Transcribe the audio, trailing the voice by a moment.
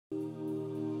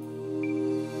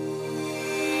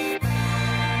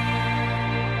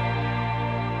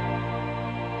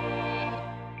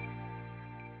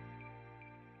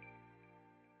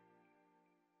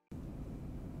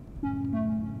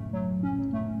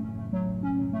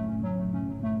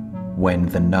when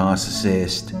the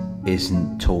narcissist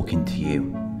isn't talking to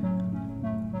you.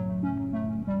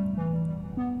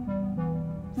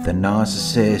 The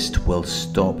narcissist will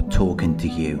stop talking to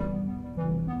you,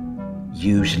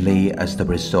 usually as the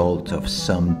result of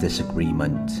some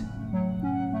disagreement.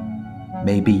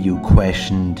 Maybe you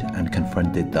questioned and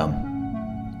confronted them.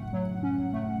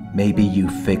 Maybe you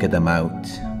figured them out.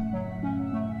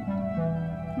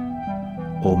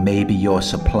 Or maybe your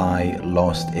supply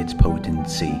lost its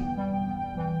potency.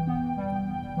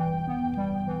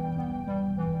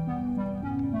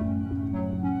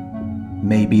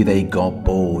 Maybe they got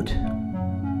bored.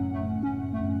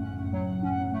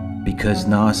 Because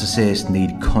narcissists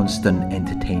need constant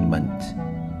entertainment.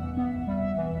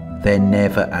 They're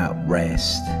never at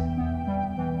rest.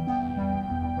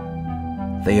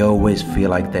 They always feel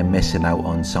like they're missing out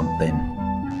on something.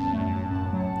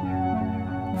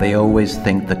 They always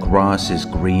think the grass is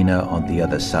greener on the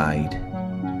other side.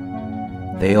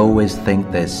 They always think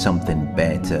there's something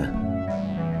better.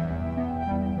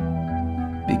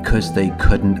 Because they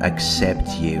couldn't accept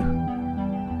you.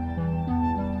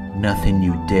 Nothing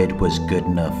you did was good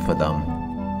enough for them.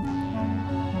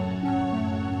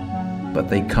 But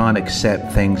they can't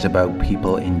accept things about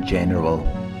people in general.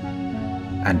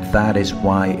 And that is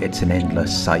why it's an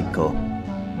endless cycle,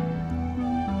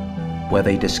 where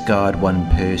they discard one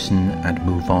person and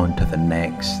move on to the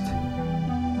next.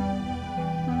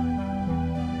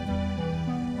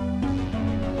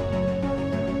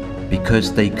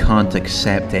 Because they can't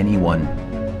accept anyone.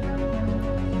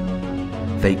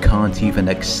 They can't even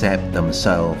accept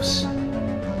themselves.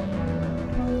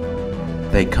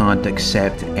 They can't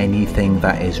accept anything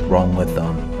that is wrong with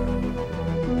them.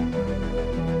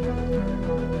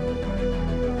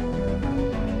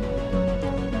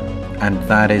 And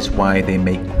that is why they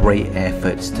make great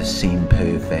efforts to seem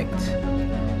perfect.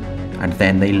 And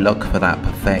then they look for that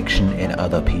perfection in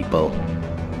other people.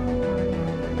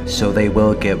 So they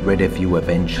will get rid of you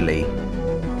eventually.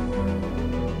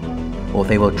 Or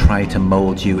they will try to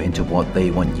mold you into what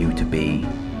they want you to be.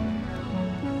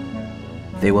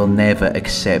 They will never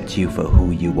accept you for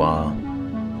who you are.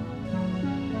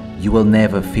 You will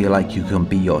never feel like you can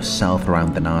be yourself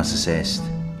around the narcissist.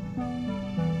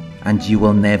 And you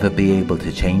will never be able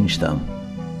to change them.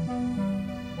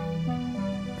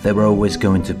 They're always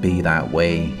going to be that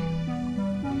way.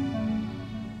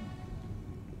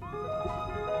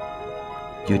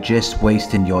 You're just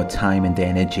wasting your time and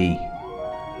energy,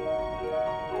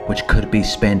 which could be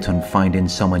spent on finding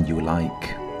someone you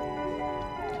like.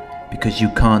 Because you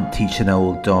can't teach an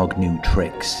old dog new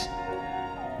tricks.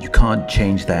 You can't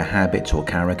change their habits or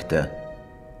character.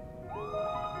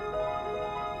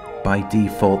 By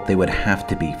default, they would have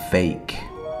to be fake.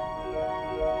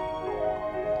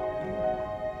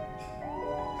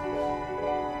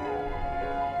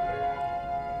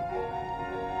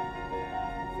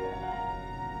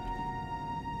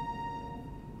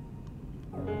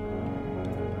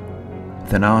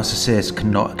 The narcissist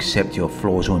cannot accept your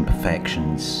flaws or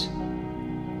imperfections.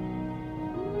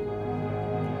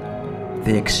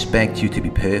 They expect you to be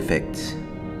perfect.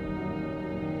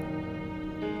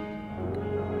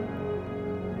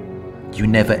 You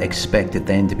never expected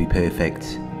them to be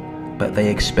perfect, but they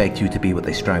expect you to be what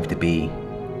they strive to be.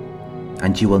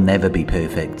 And you will never be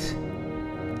perfect.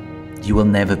 You will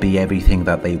never be everything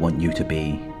that they want you to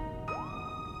be.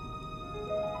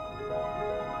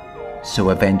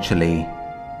 So eventually,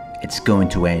 it's going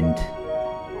to end,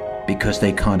 because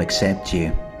they can't accept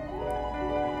you.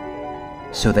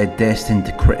 So they're destined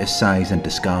to criticize and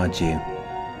discard you,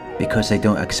 because they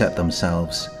don't accept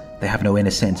themselves. They have no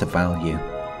inner sense of value.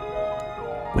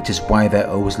 Which is why they're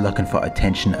always looking for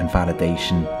attention and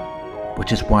validation.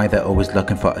 Which is why they're always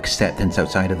looking for acceptance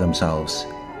outside of themselves.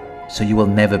 So you will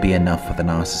never be enough for the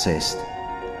narcissist.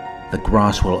 The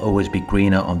grass will always be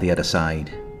greener on the other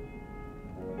side.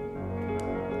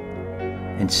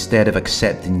 Instead of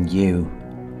accepting you,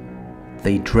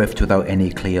 they drift without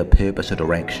any clear purpose or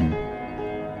direction.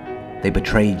 They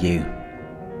betray you.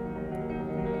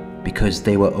 Because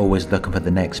they were always looking for the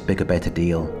next bigger, better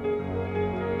deal.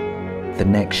 The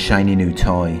next shiny new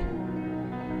toy,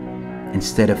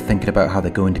 instead of thinking about how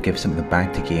they're going to give something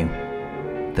back to you.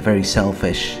 They're very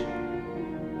selfish.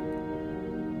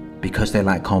 Because they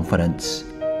lack confidence,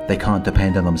 they can't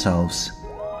depend on themselves.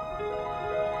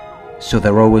 So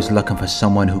they're always looking for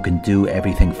someone who can do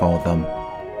everything for them.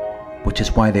 Which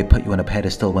is why they put you on a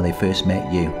pedestal when they first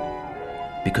met you.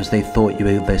 Because they thought you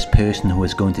were this person who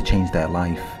was going to change their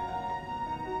life.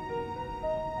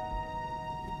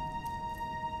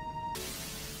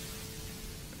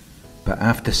 But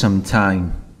after some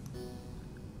time,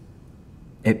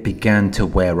 it began to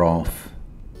wear off.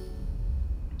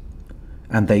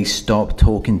 and they stopped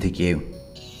talking to you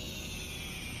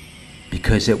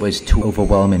because it was too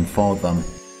overwhelming for them.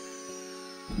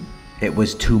 It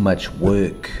was too much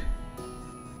work,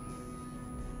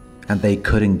 and they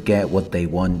couldn't get what they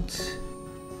want.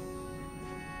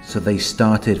 So they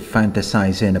started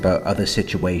fantasizing about other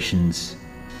situations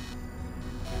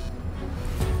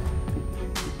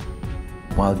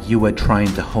while you were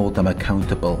trying to hold them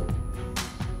accountable.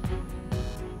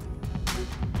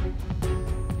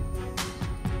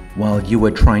 While you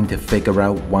were trying to figure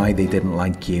out why they didn't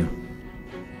like you.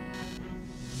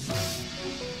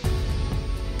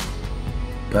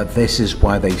 But this is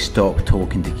why they stopped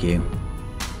talking to you.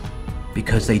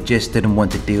 Because they just didn't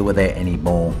want to deal with it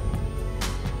anymore.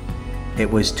 It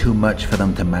was too much for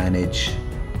them to manage.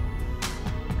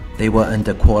 They were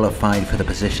underqualified for the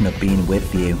position of being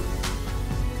with you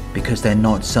because they're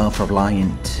not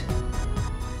self-reliant.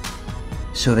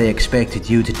 So they expected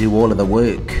you to do all of the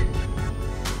work,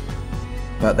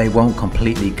 but they won't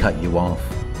completely cut you off.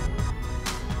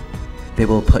 They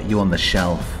will put you on the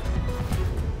shelf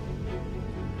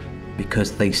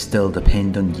because they still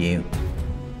depend on you.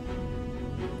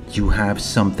 You have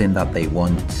something that they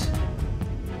want.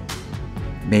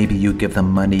 Maybe you give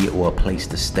them money or a place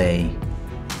to stay.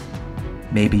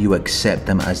 Maybe you accept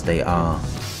them as they are.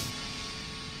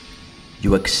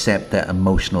 You accept their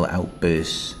emotional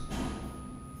outbursts.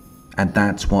 And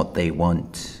that's what they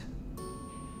want.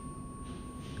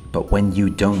 But when you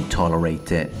don't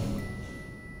tolerate it,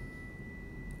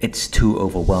 it's too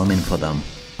overwhelming for them.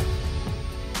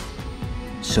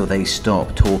 So they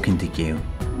stop talking to you.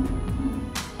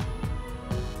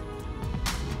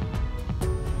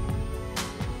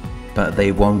 But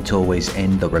they won't always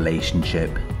end the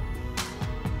relationship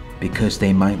because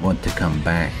they might want to come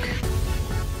back.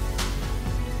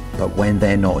 But when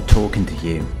they're not talking to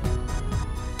you,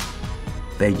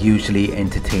 they're usually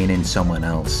entertaining someone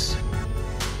else.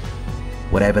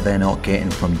 Whatever they're not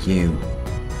getting from you,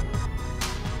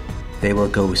 they will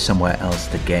go somewhere else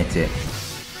to get it.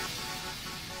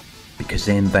 Because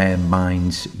in their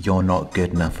minds, you're not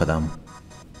good enough for them.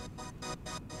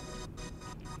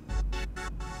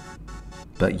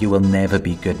 But you will never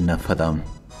be good enough for them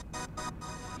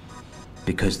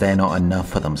because they're not enough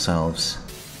for themselves.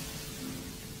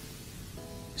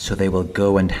 So they will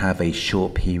go and have a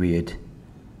short period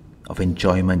of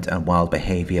enjoyment and wild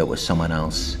behavior with someone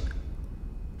else.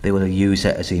 They will use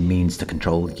it as a means to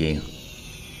control you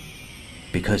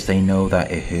because they know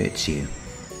that it hurts you.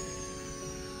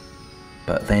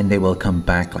 But then they will come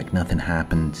back like nothing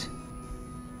happened.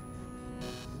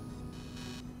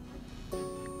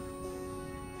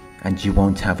 And you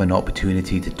won't have an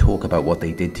opportunity to talk about what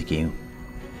they did to you.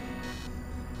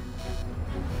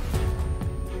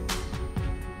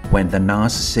 When the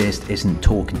narcissist isn't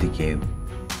talking to you,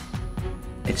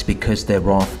 it's because they're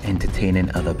off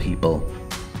entertaining other people.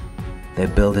 They're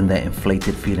building their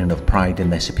inflated feeling of pride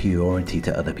in their superiority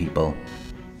to other people.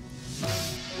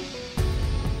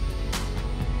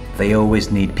 They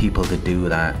always need people to do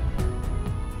that.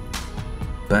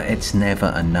 But it's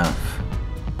never enough.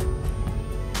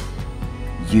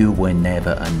 You were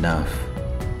never enough.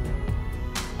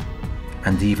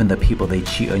 And even the people they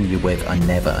cheat on you with are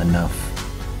never enough.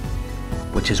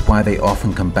 Which is why they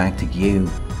often come back to you.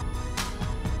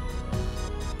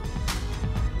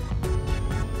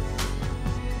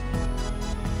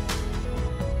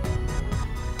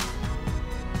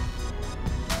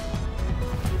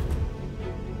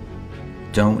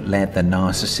 Don't let the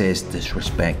narcissist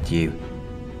disrespect you.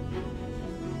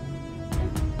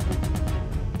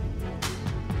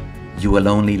 You will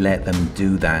only let them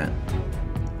do that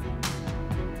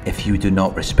if you do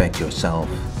not respect yourself.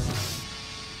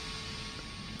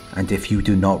 And if you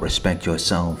do not respect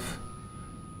yourself,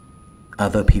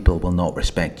 other people will not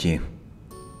respect you.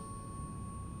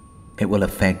 It will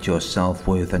affect your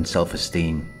self-worth and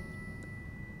self-esteem,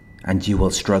 and you will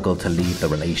struggle to leave the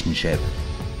relationship.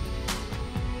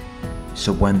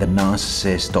 So when the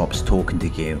narcissist stops talking to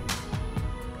you,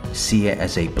 see it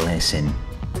as a blessing.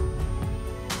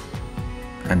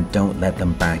 And don't let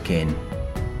them back in.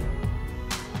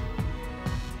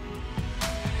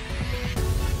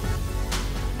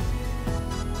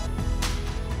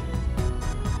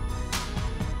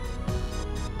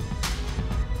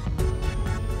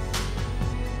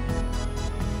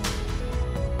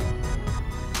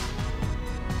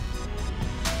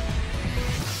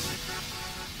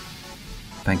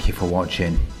 Thank you for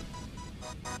watching.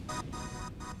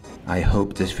 I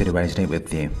hope this video resonated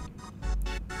with you.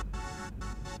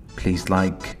 Please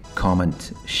like,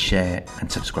 comment, share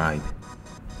and subscribe.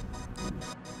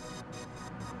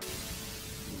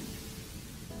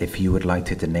 If you would like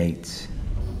to donate,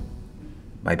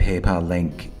 My PayPal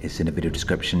link is in the video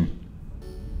description.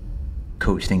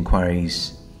 Coaching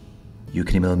inquiries, you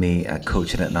can email me at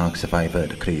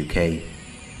coaching@narcsurvivor.co.uk.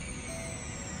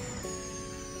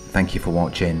 Thank you for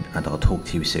watching, and I'll talk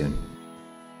to you soon.